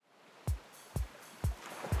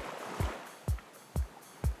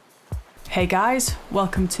Hey guys,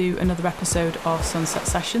 welcome to another episode of Sunset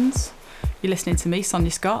Sessions. You're listening to me, Sonia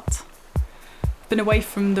Scott. I've been away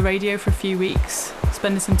from the radio for a few weeks,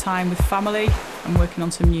 spending some time with family and working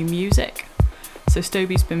on some new music. So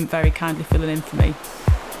Stobie's been very kindly filling in for me.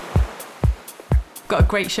 Got a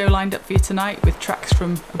great show lined up for you tonight with tracks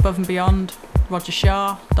from Above and Beyond, Roger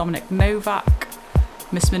Shah, Dominic Novak,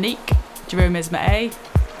 Miss Monique, Jerome Isma-A,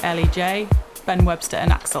 Ellie J, Ben Webster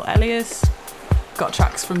and Axel Elias. Got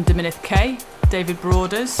tracks from Dominith K, David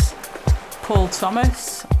Broaders, Paul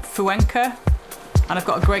Thomas, Fuenka, and I've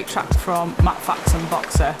got a great track from Matt Fax and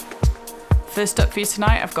Boxer. First up for you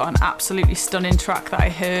tonight, I've got an absolutely stunning track that I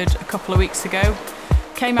heard a couple of weeks ago.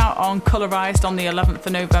 Came out on Colorized on the 11th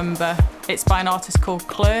of November. It's by an artist called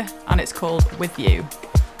Claire and it's called With You.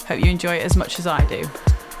 Hope you enjoy it as much as I do.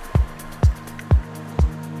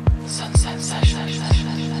 Sunset Session.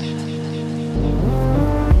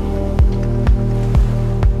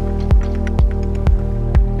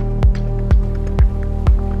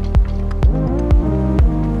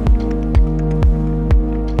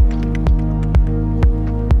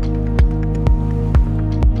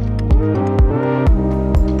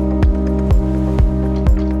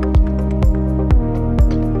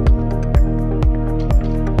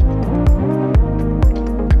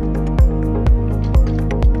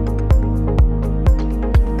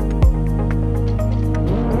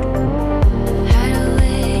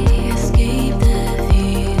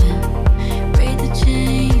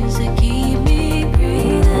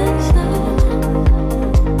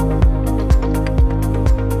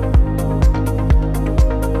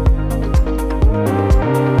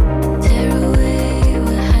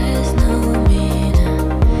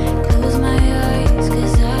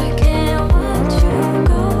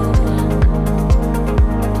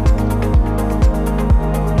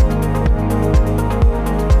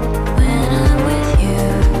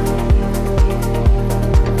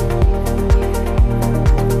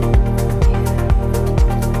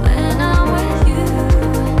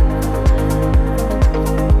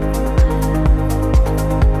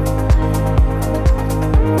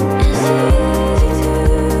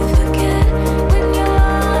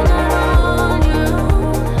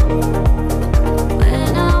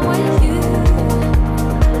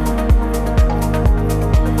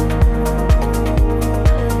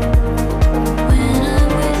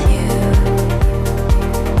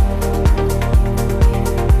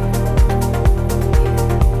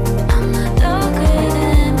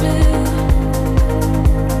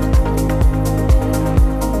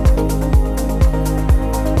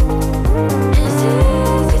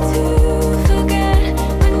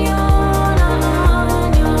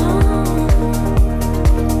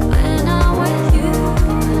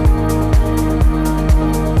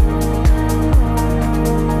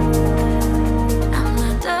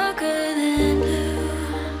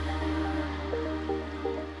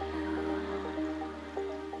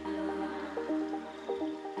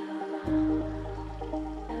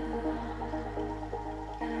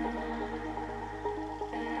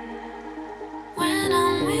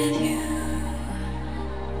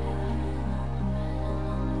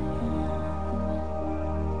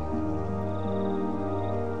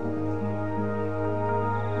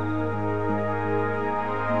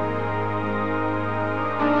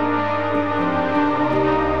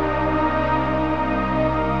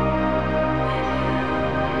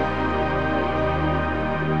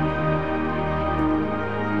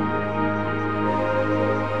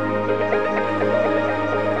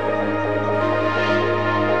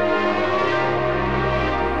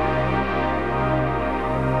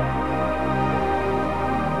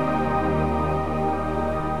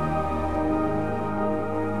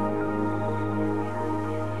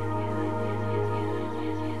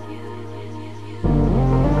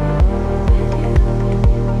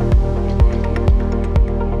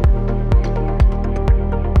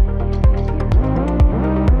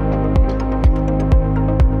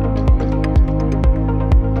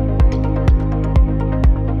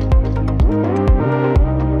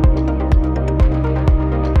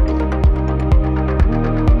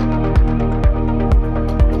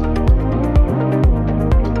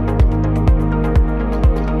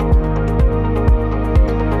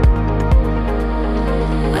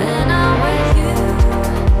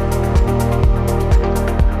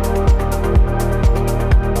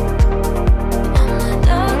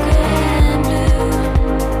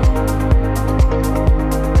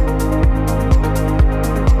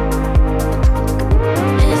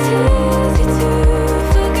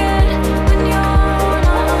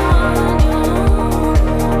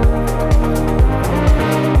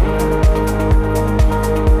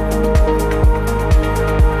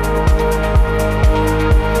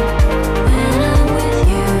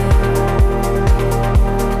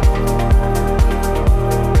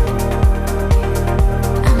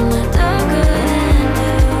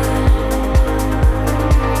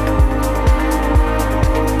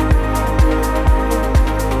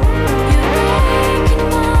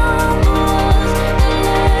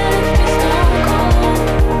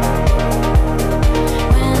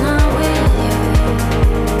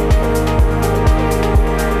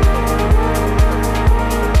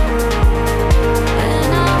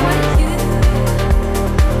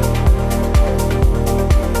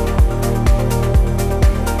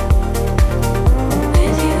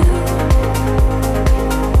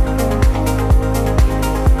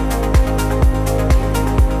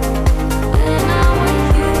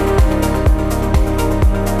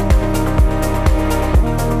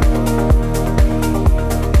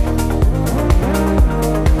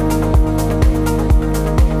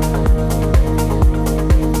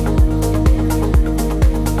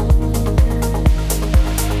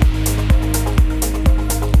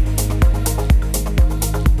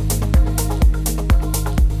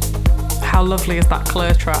 How lovely is that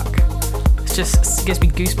Claire track? It just gives me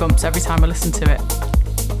goosebumps every time I listen to it.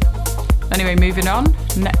 Anyway, moving on.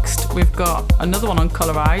 Next, we've got another one on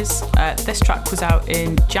Colour Eyes. This track was out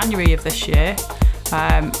in January of this year,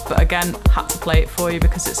 but again, had to play it for you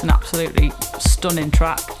because it's an absolutely stunning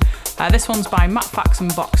track. This one's by Matt Fax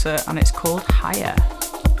and Boxer, and it's called Higher.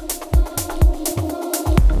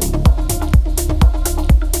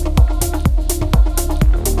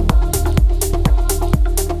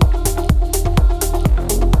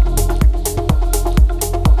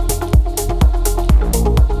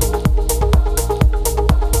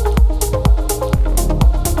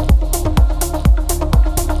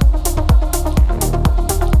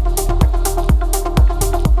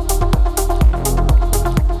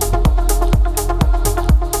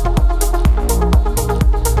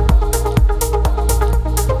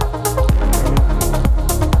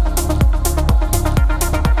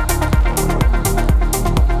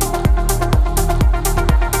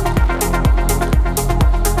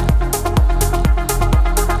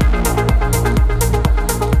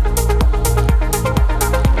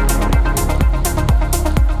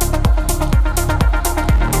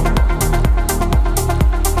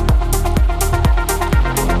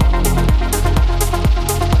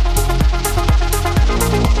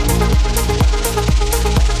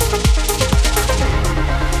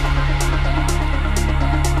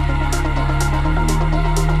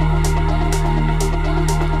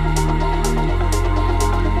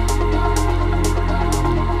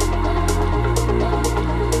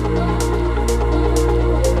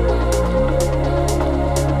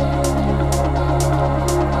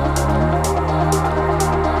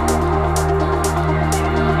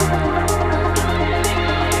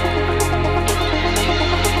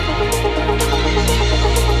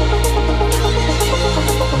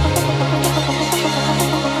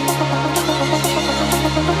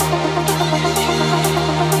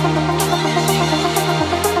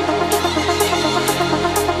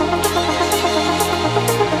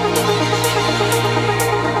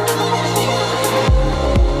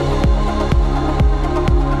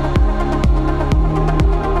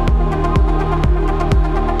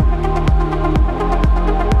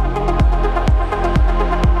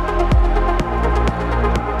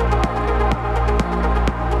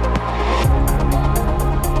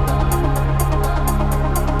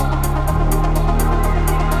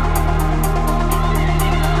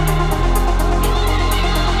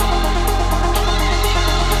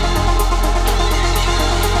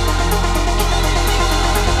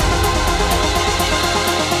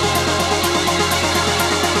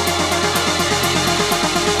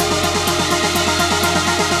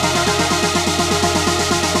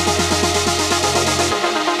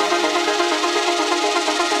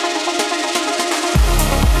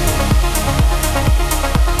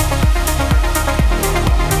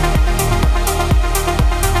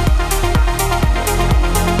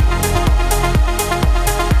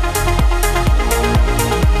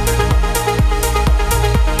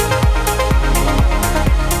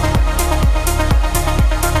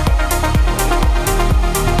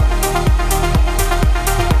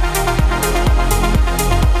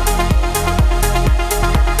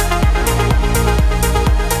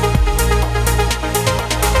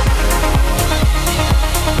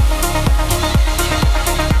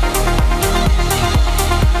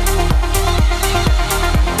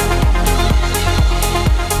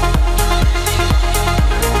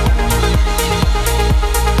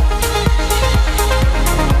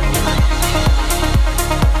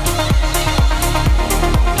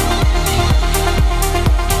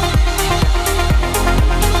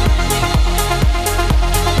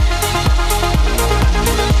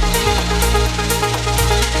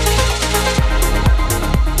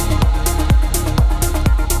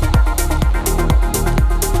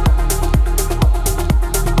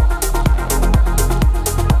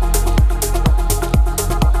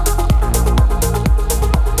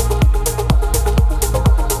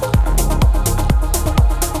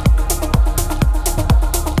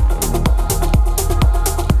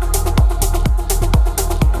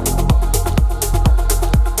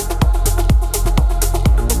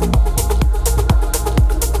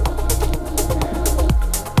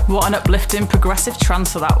 What an uplifting progressive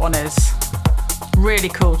trance that one is. Really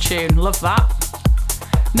cool tune, love that.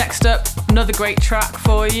 Next up, another great track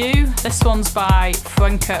for you. This one's by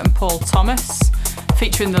Fuenka and Paul Thomas,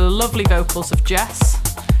 featuring the lovely vocals of Jess.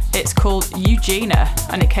 It's called Eugenia,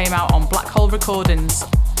 and it came out on Black Hole Recordings.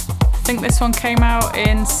 I think this one came out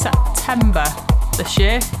in September this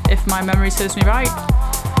year, if my memory serves me right.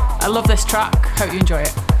 I love this track, hope you enjoy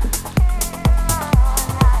it.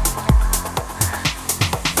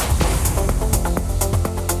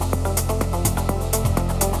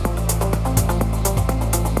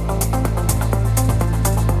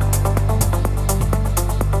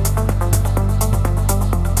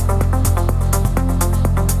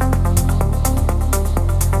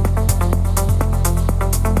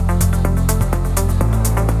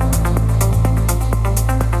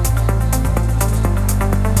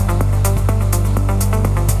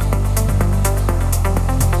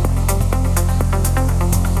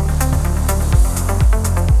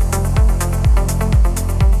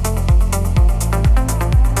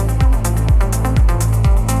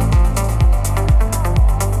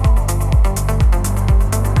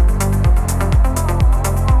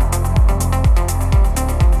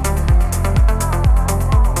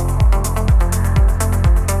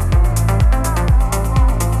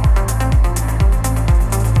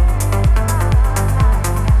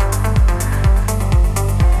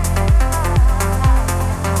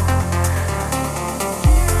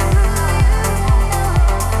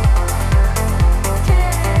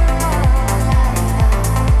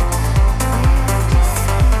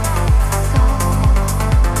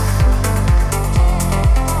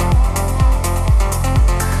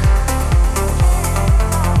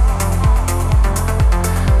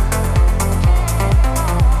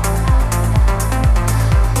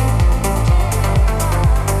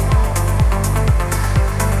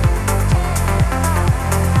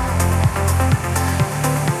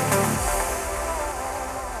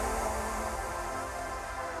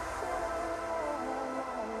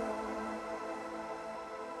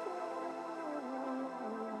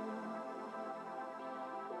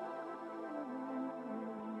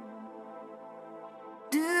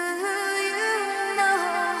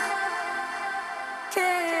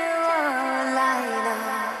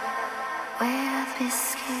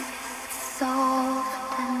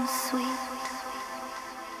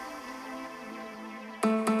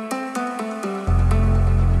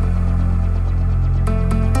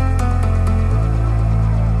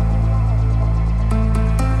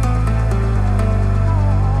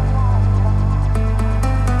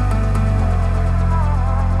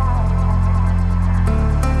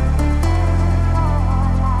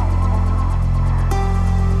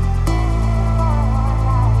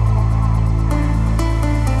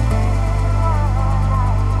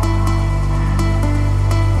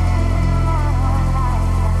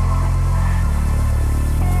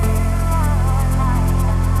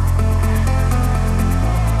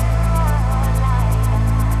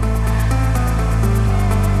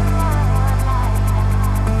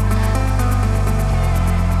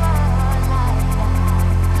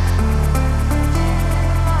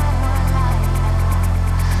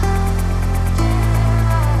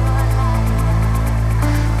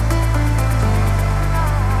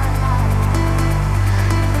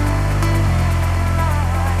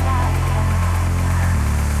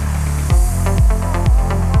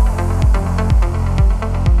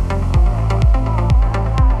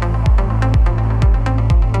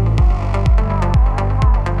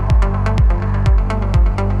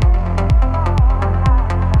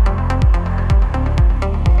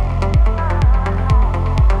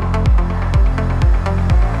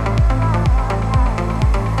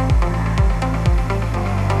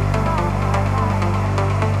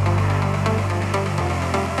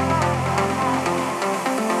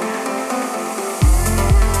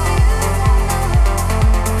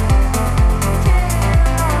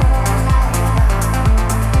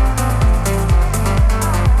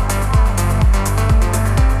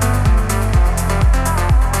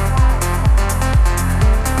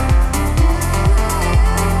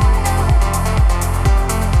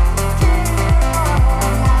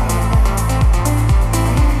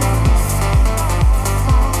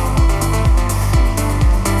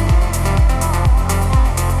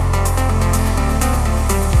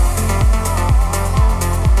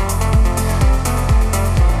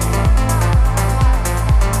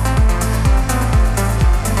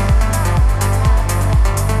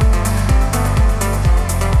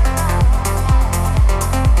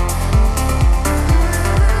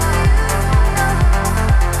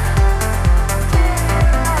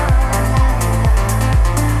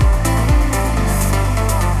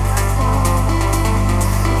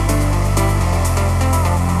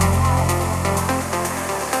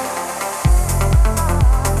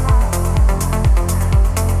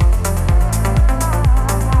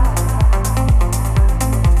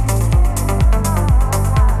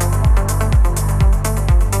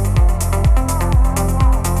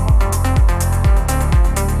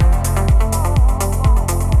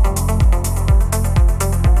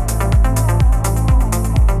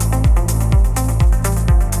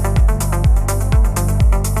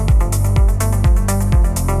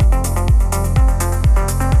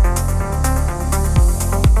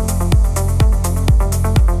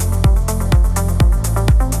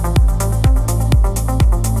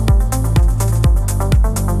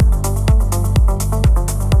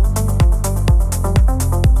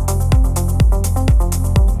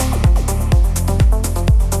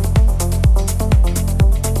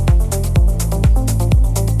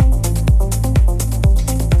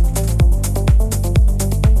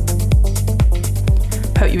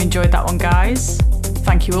 enjoyed that one, guys.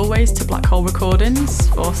 Thank you always to Black Hole Recordings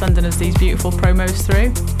for sending us these beautiful promos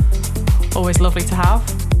through. Always lovely to have.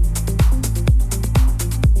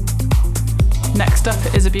 Next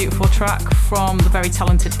up is a beautiful track from the very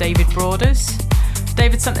talented David Broaders.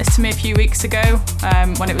 David sent this to me a few weeks ago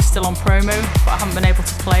when it was still on promo, but I haven't been able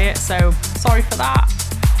to play it, so sorry for that.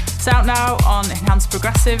 It's out now on Enhanced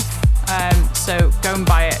Progressive, so go and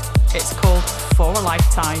buy it. It's called For a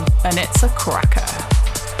Lifetime, and it's a cracker.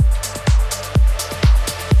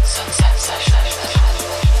 Sunset Session.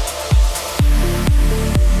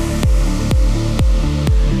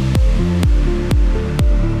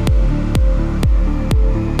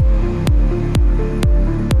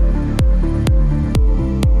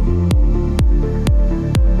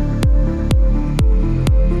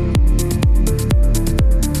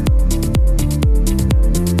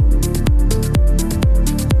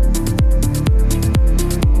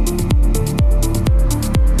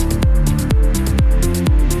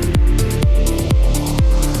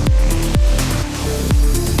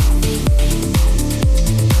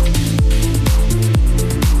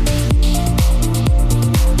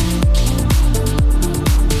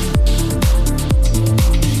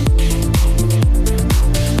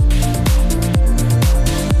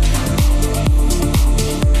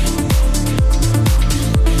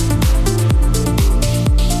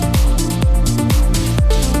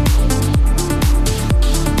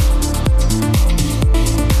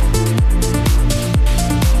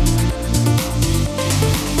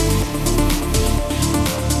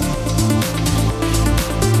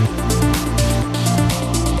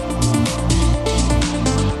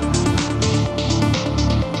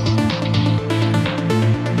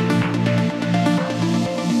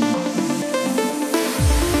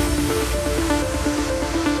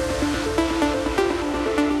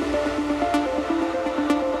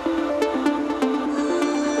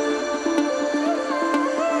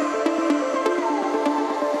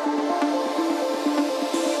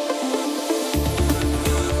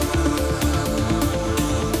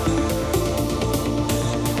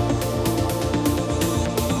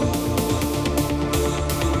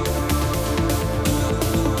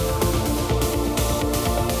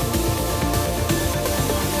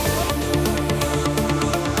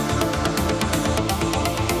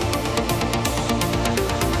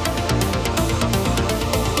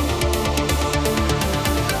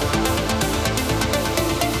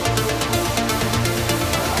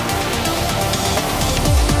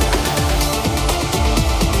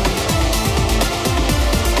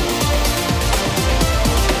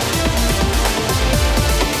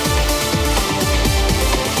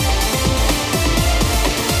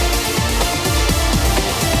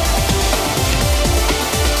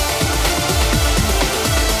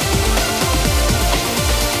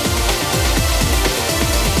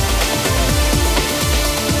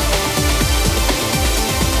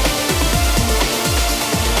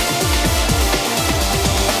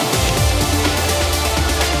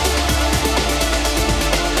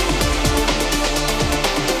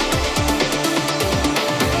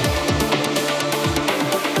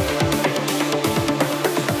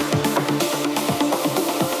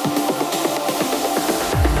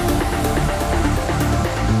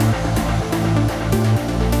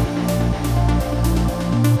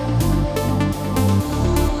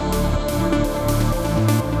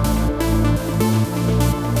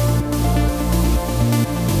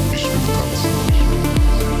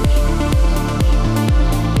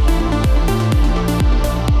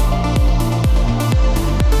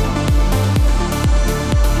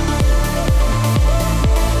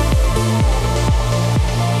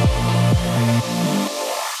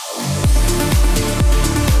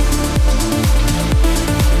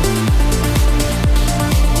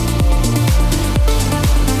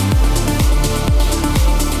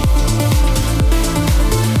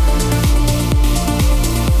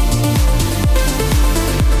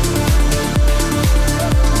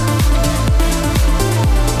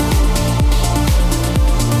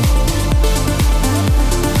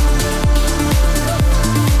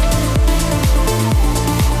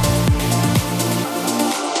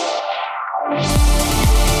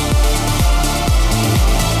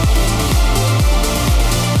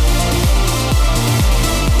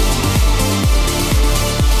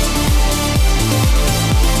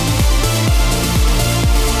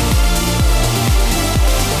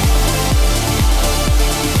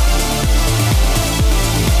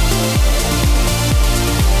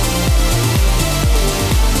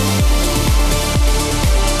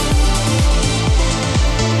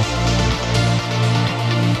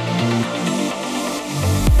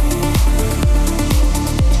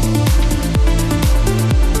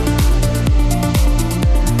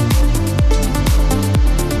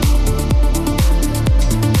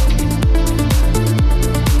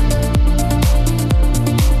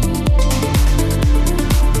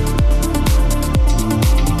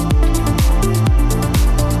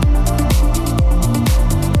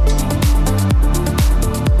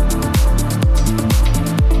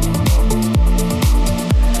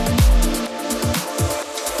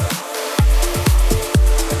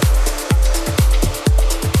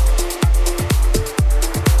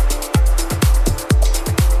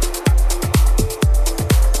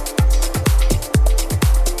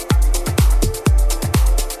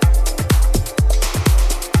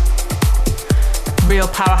 Real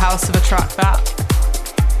powerhouse of a track, that.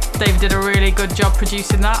 Dave did a really good job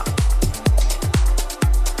producing that.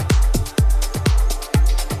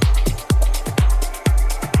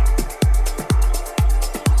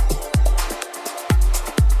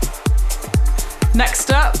 Next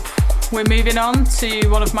up, we're moving on to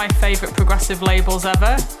one of my favourite progressive labels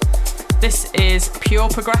ever. This is Pure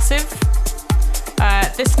Progressive.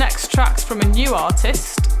 This next track's from a new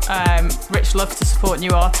artist. Rich loves to support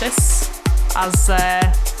new artists, as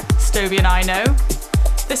Stovey and I know.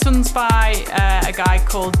 This one's by a guy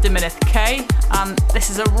called Diminith K, and this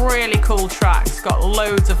is a really cool track. It's got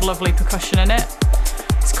loads of lovely percussion in it.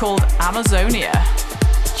 It's called Amazonia.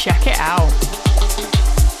 Check it out.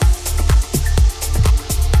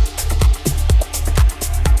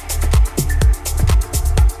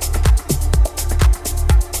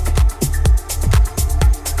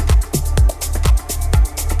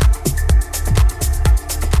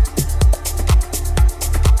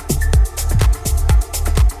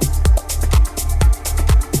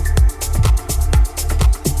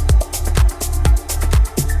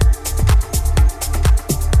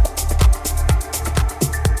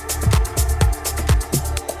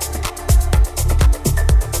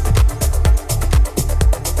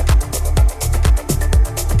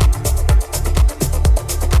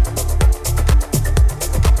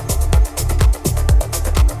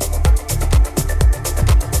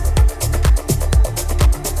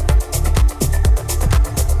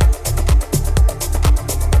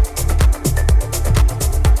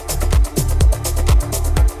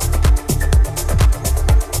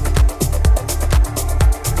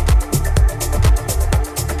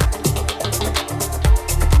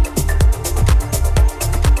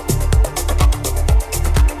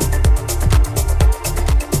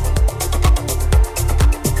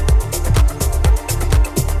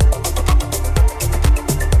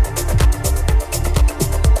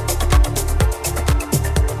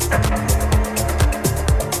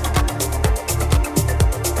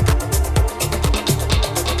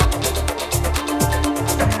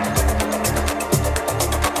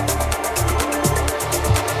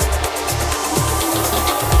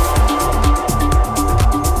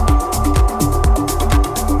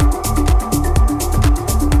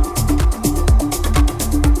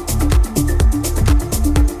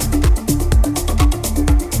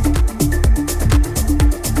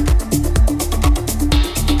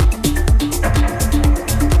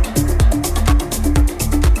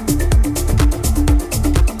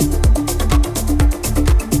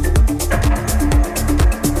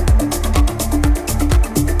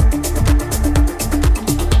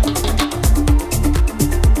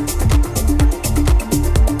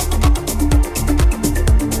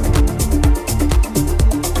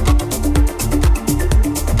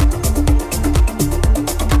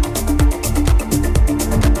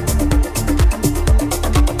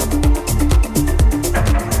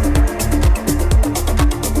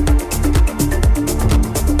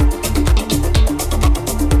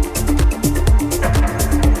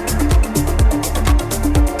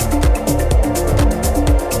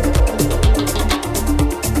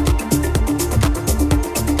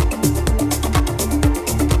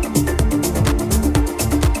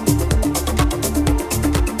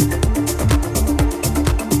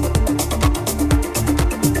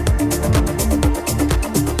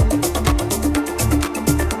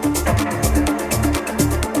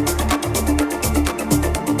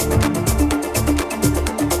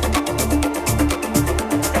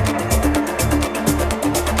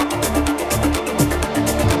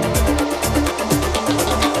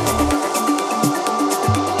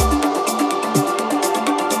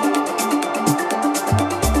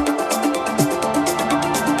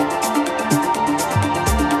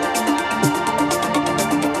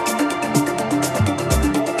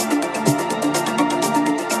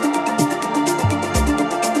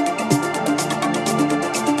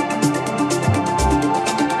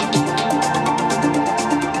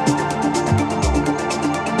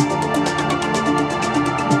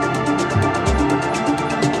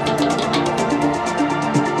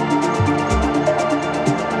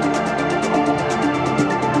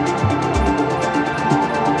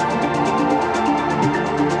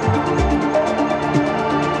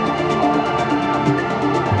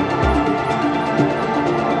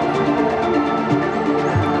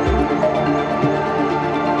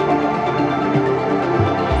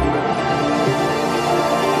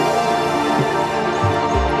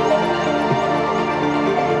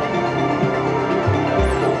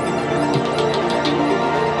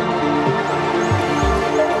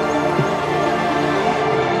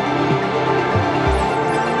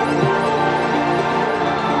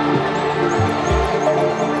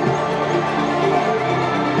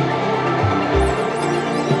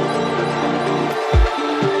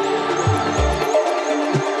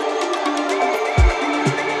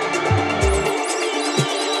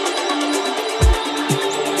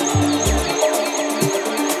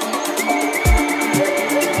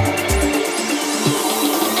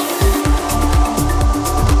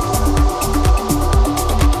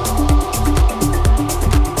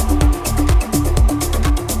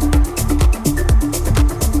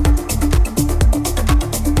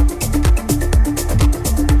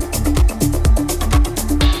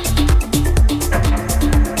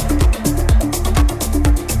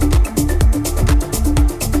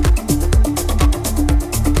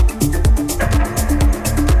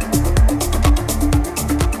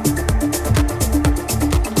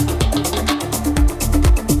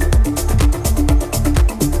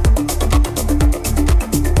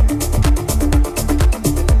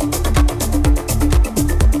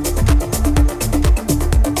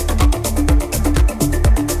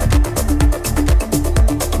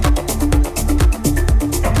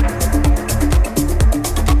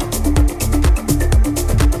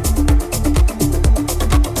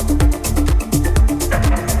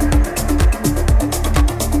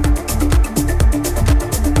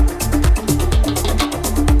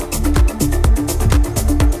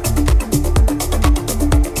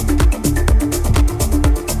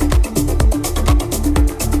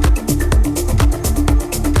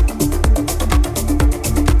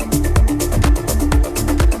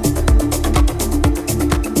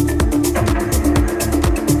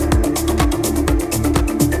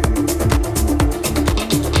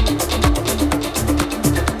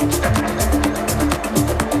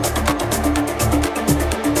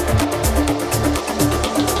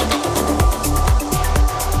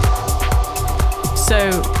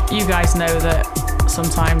 So you guys know that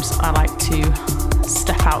sometimes I like to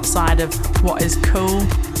step outside of what is cool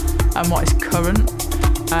and what is current.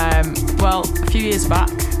 Well, a few years back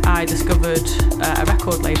I discovered a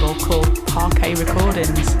record label called Parquet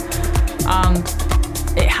Recordings, and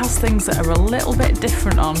it has things that are a little bit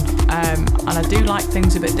different on, and I do like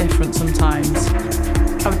things a bit different sometimes.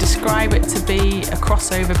 I would describe it to be a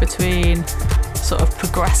crossover between sort of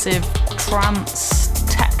progressive trance,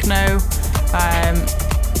 techno,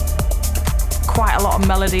 quite a lot of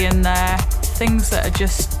melody in there, things that are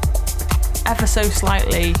just ever so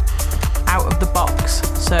slightly out of the box.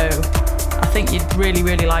 So I think you'd really,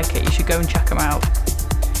 really like it. You should go and check them out.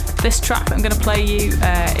 This track that I'm going to play you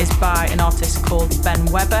is by an artist called Ben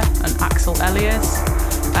Weber and Axel Elias.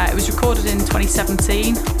 It was recorded in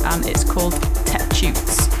 2017 and it's called Tech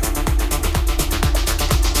Toots.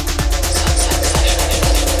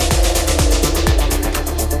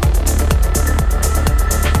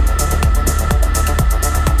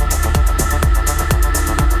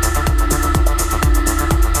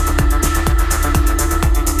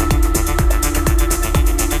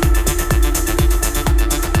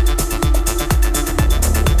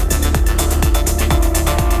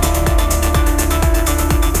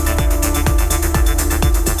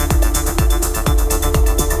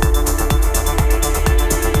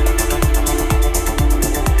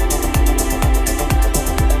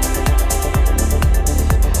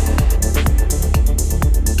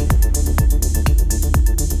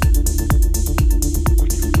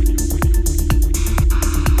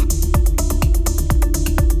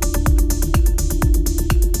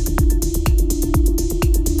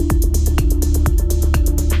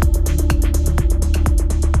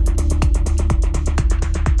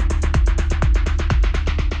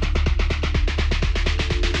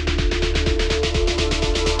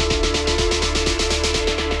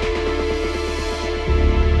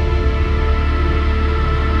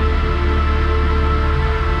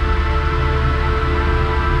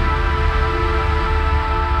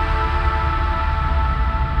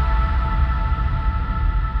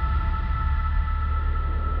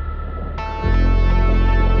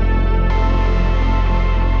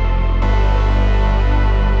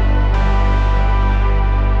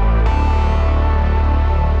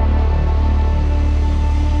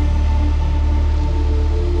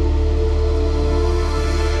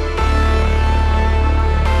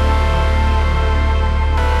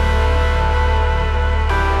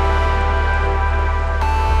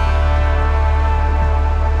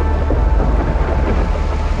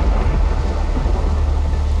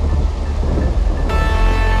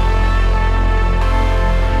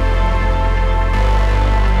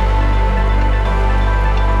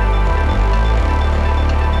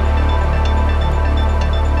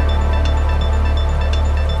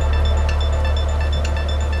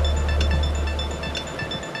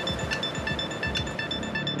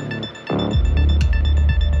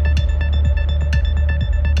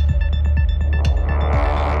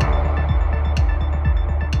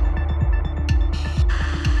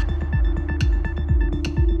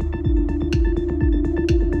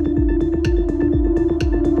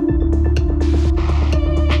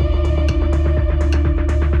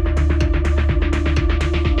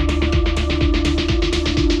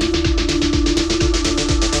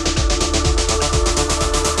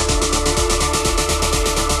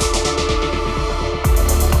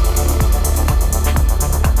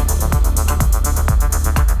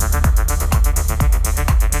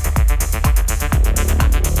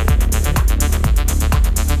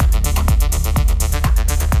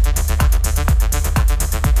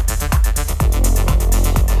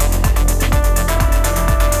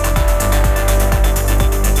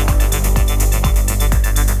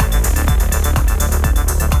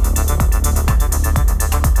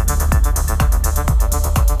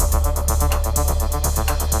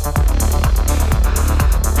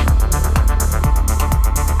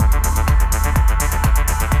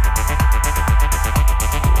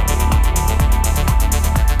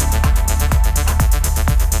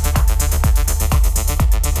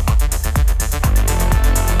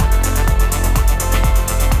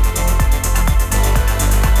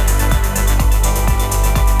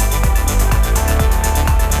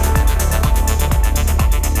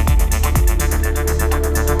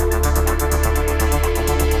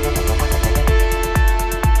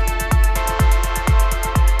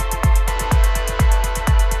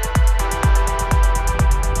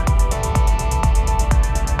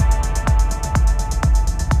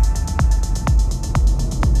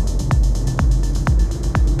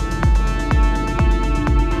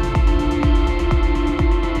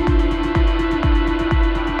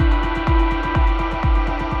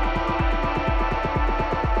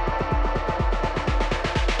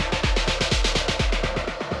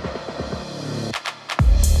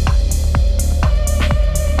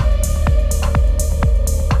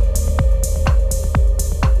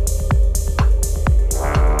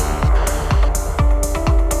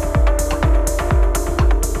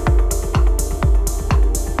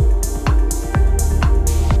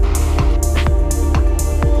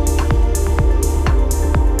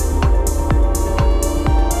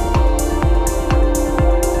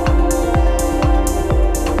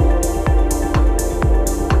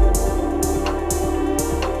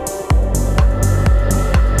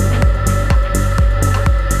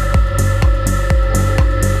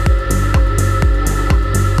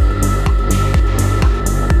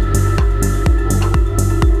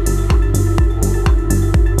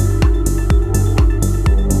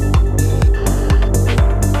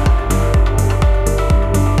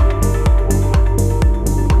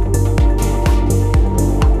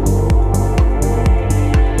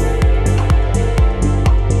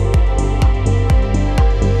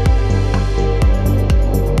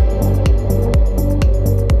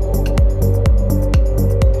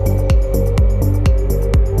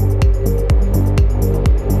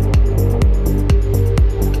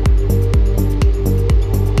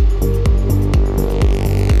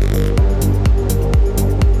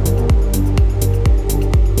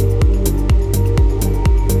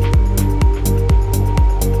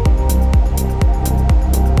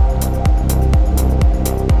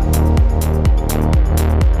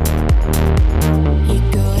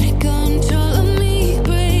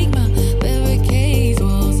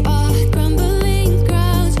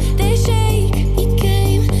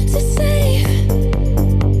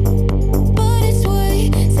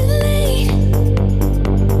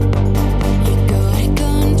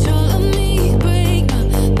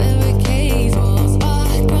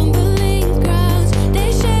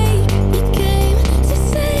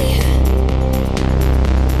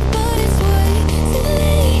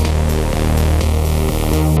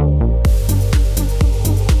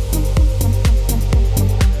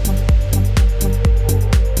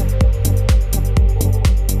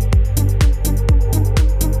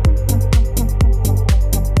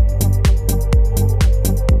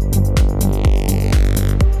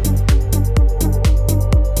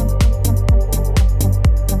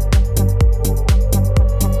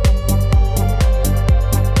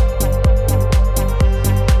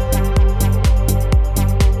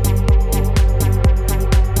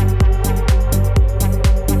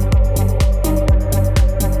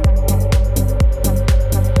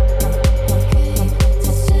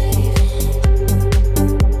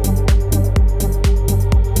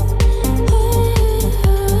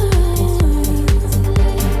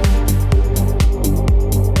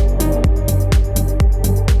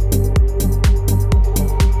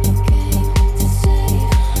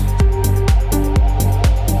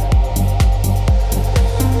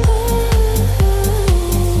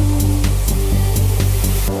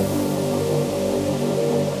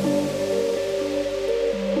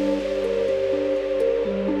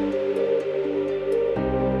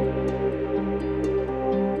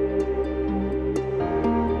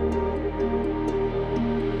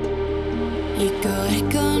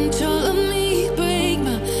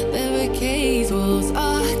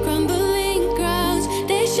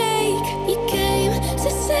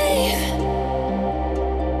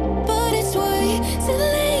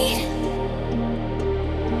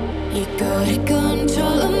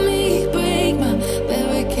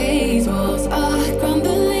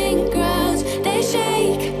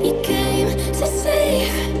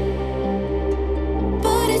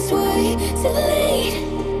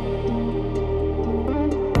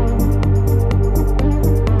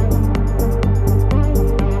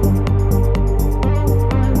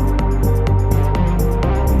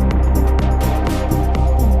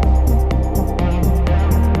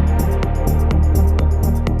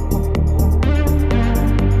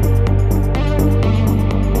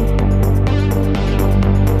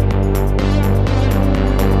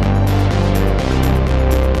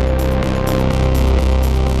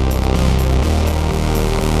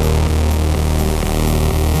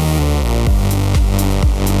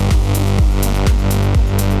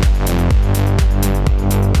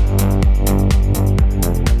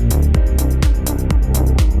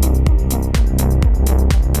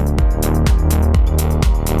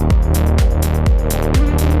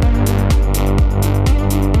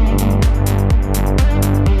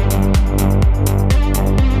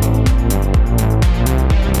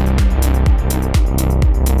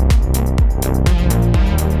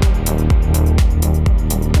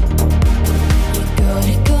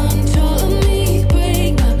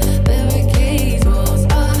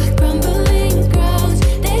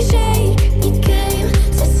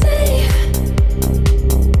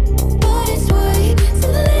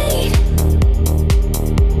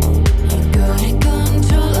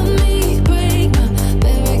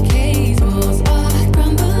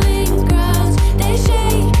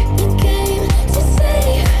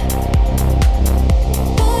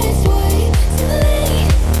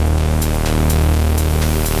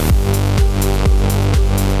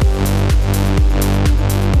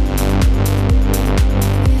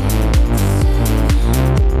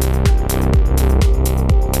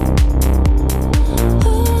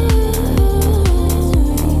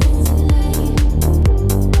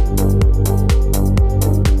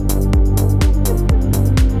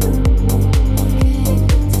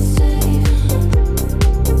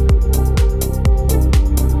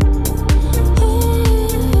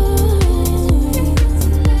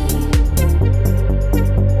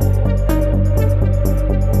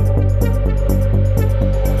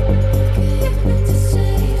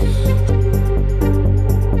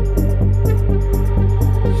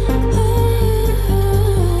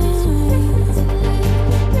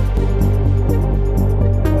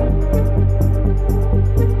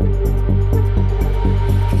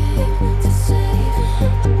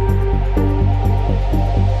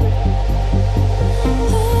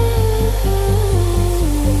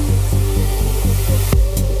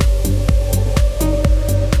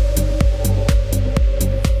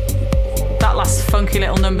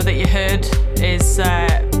 number that you heard is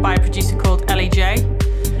by a producer called Ellie J.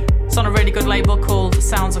 It's on a really good label called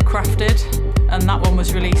Sounds of Crafted, and that one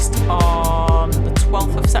was released on the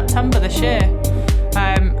 12th of September this year.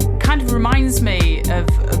 Kind of reminds me of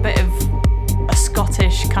a bit of a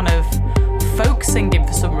Scottish kind of folk singing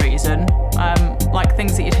for some reason, like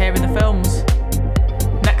things that you'd hear in the films.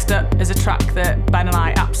 Next up is a track that Ben and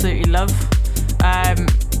I absolutely love.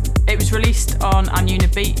 It was released on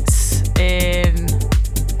Anuna Beats in...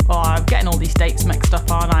 Oh, I'm getting all these dates mixed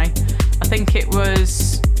up, aren't I? I think it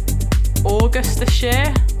was August this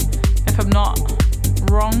year, if I'm not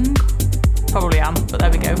wrong. Probably am, but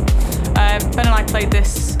there we go. Ben and I played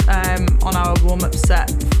this on our warm-up set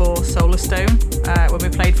for Solarstone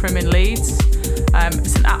when we played for him in Leeds.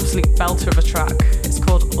 It's an absolute belter of a track. It's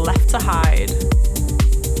called Left to Hide.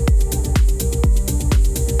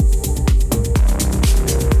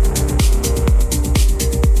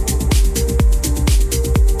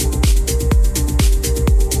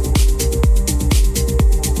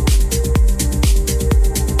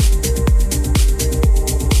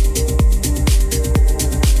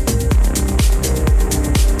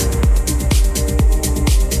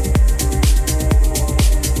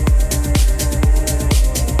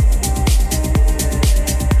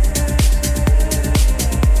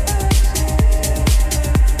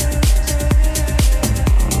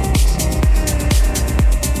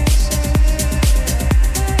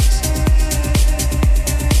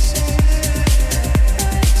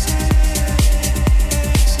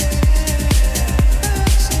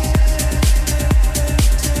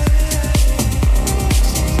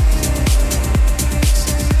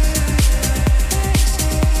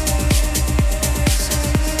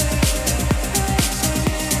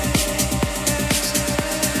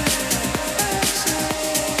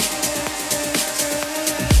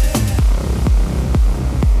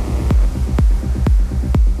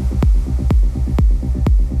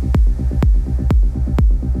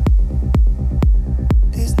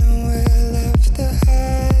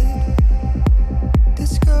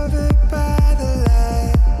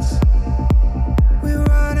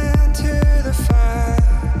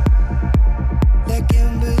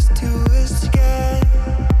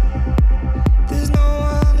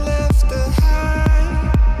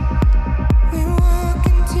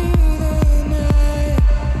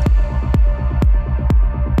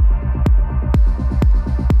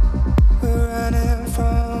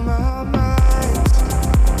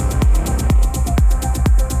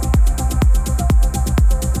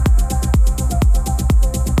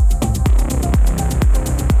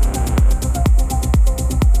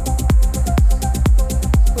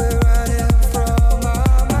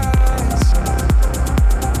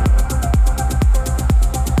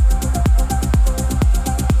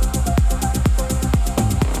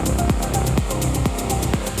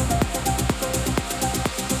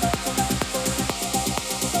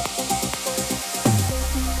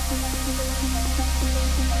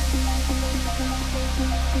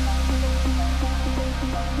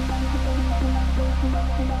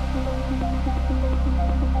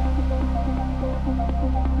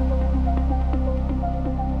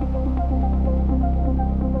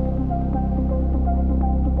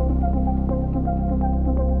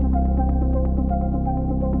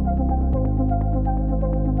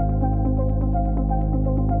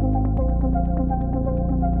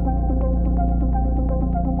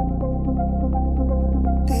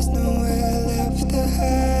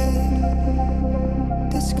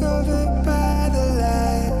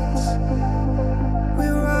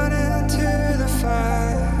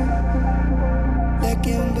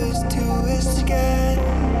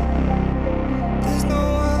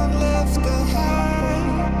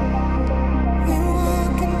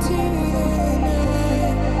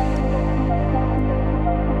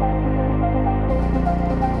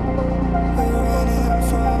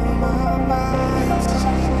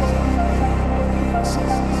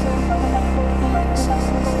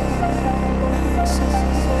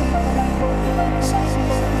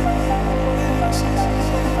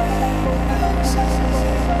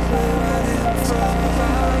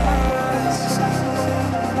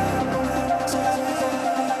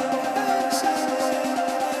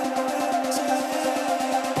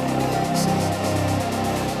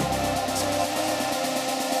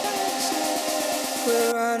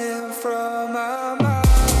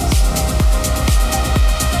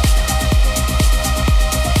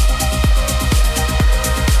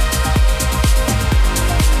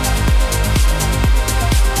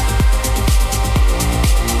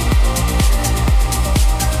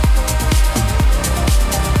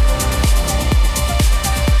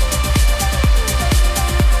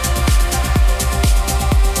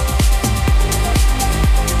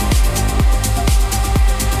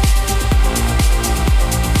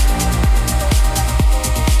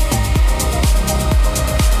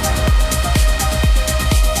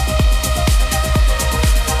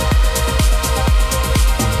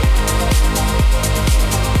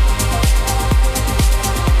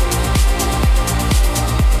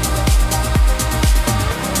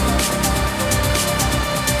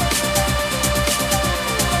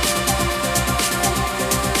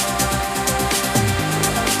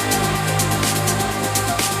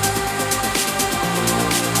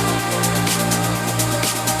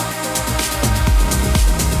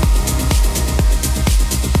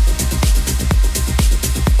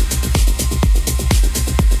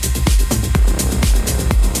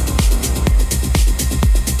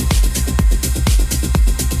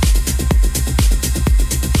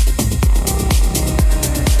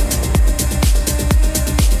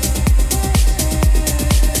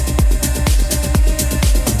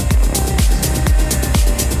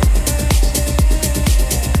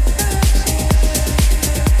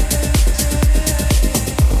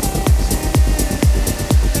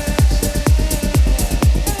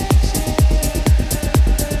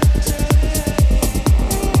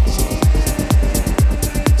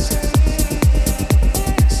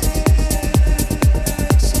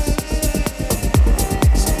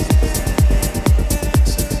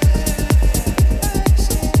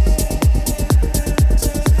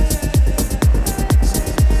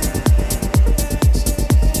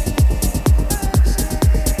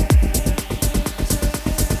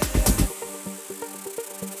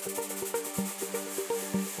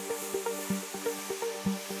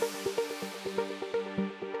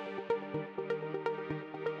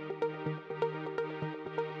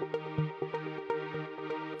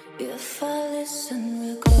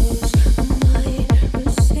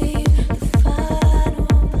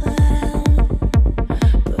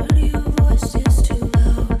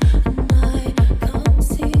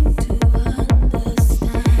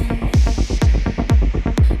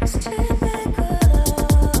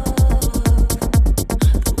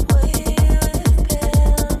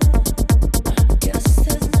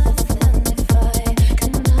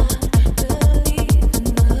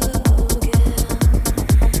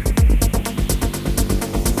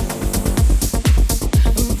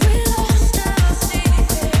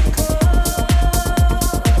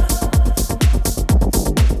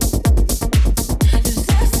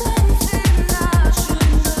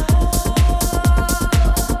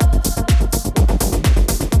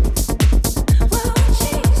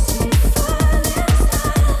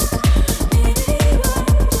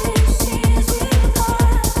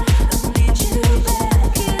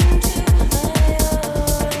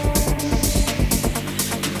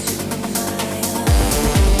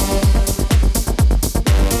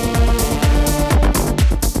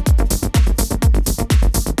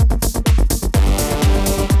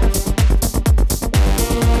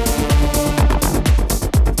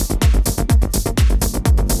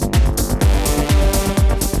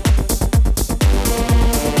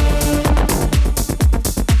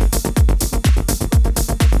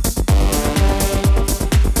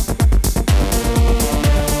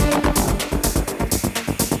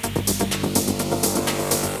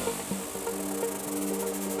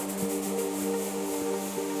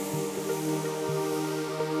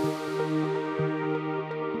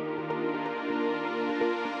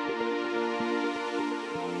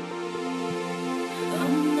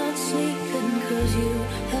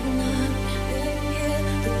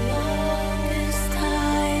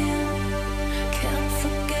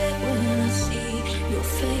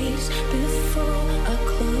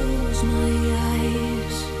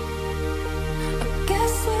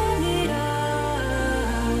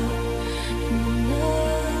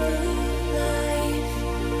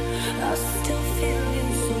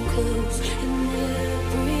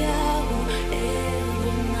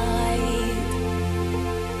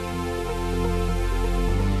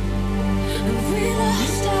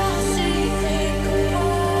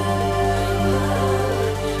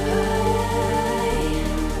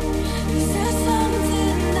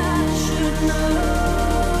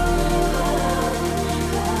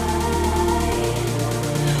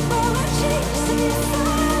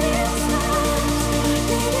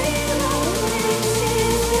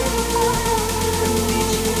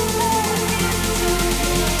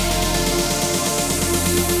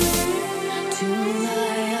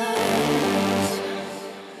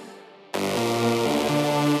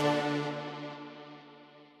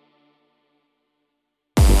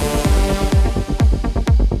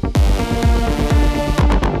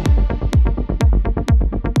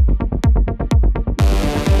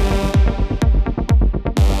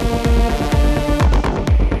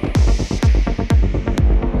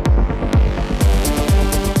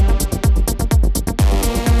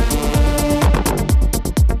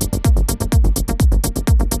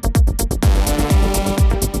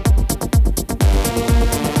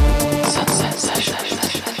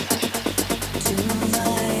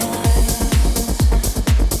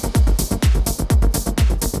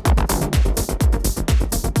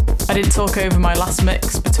 I didn't talk over my last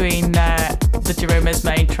mix between the Jerome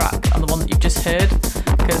Ismay track and the one that you've just heard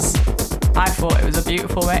because I thought it was a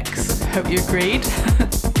beautiful mix. Hope you agreed.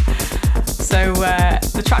 So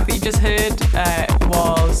the track that you just heard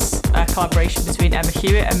was a collaboration between Emma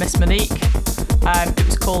Hewitt and Miss Monique. It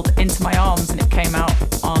was called Into My Arms and it came out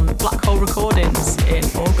on Black Hole Recordings in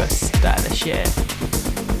August this year.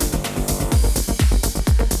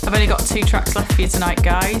 I've only got 2 tracks left for you tonight,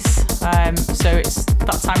 guys. So it's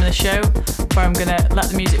that time of the show where I'm going to let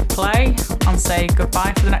the music play and say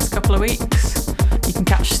goodbye for the next couple of weeks. You can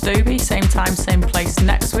catch Stoby, same time, same place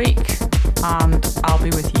next week, and I'll be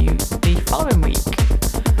with you the following week.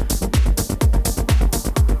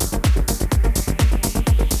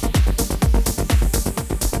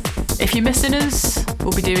 If you're missing us,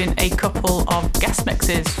 we'll be doing a couple of guest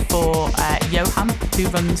mixes for Johan, who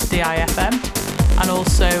runs DIFM, and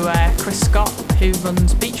also Chris Scott, who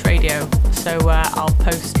runs Beach Radio. So I'll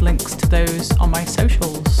post links to those on my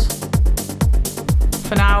socials.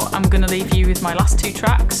 For now, I'm going to leave you with my last 2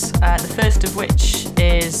 tracks, the first of which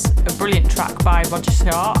is a brilliant track by Roger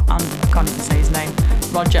Shah, and I can't even say his name,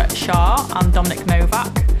 Roger Shah and Dominic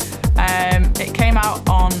Novak. It came out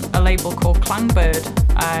on a label called Klangbird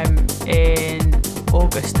in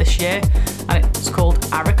August this year, and it's called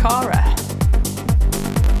Arakara.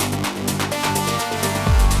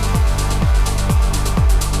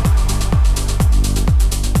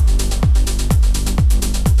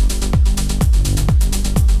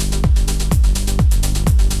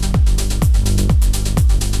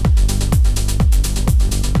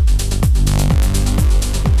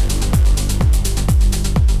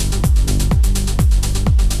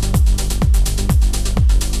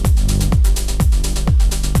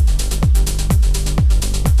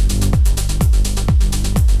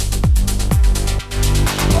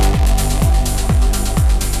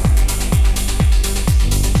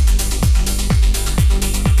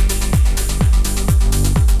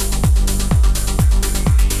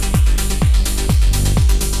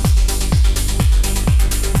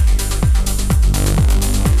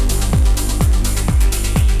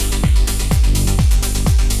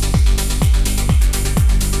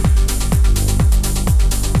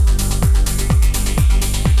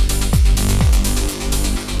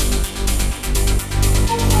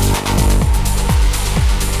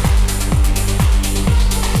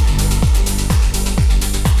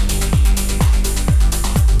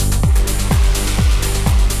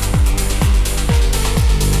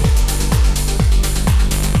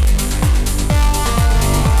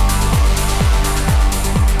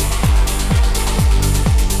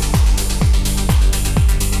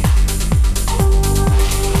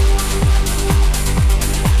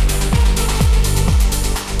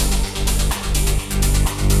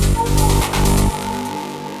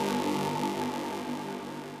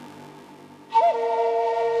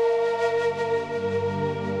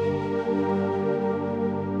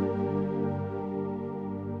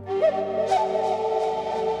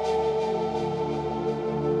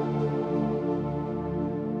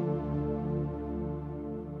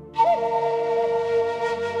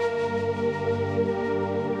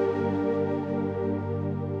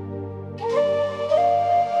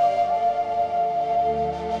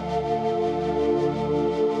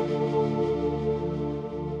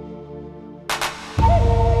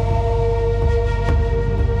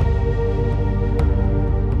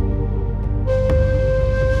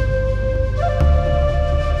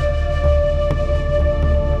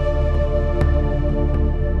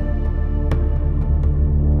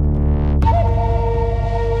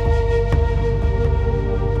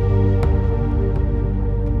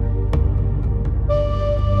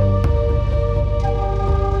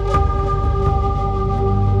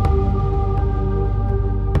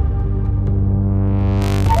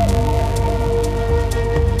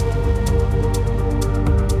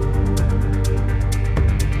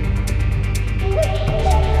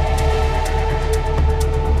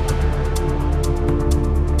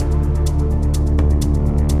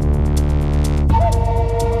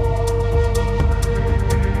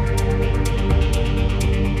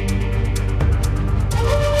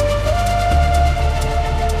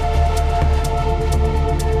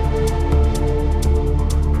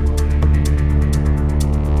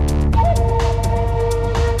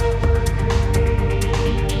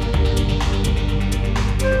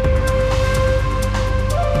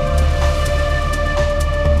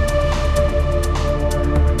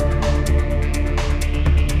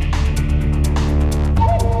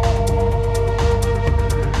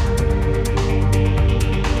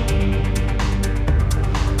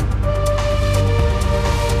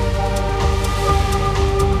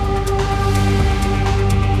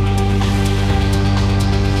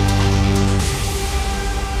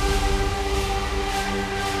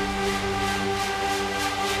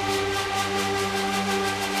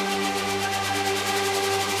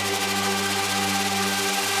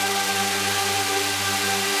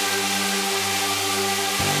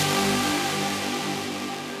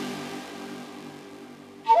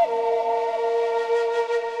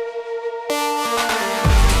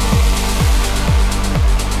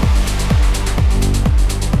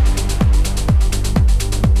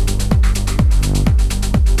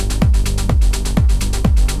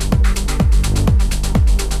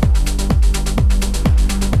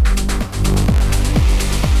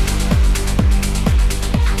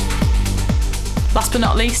 but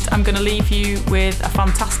not least, I'm going to leave you with a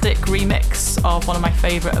fantastic remix of one of my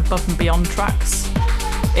favourite Above and Beyond tracks.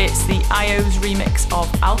 It's the IO's remix of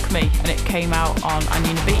Alchemy, and it came out on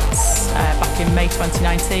Anuna Beats back in May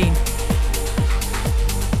 2019.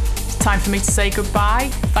 It's time for me to say goodbye.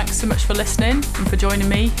 Thanks so much for listening and for joining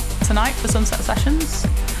me tonight for Sunset Sessions.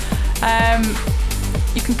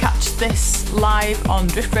 You can catch this live on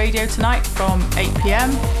Drift Radio tonight from 8 p.m,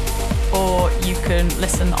 or you can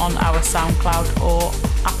listen on our SoundCloud or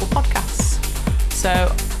Apple Podcasts.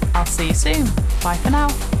 So I'll see you soon. Bye for now.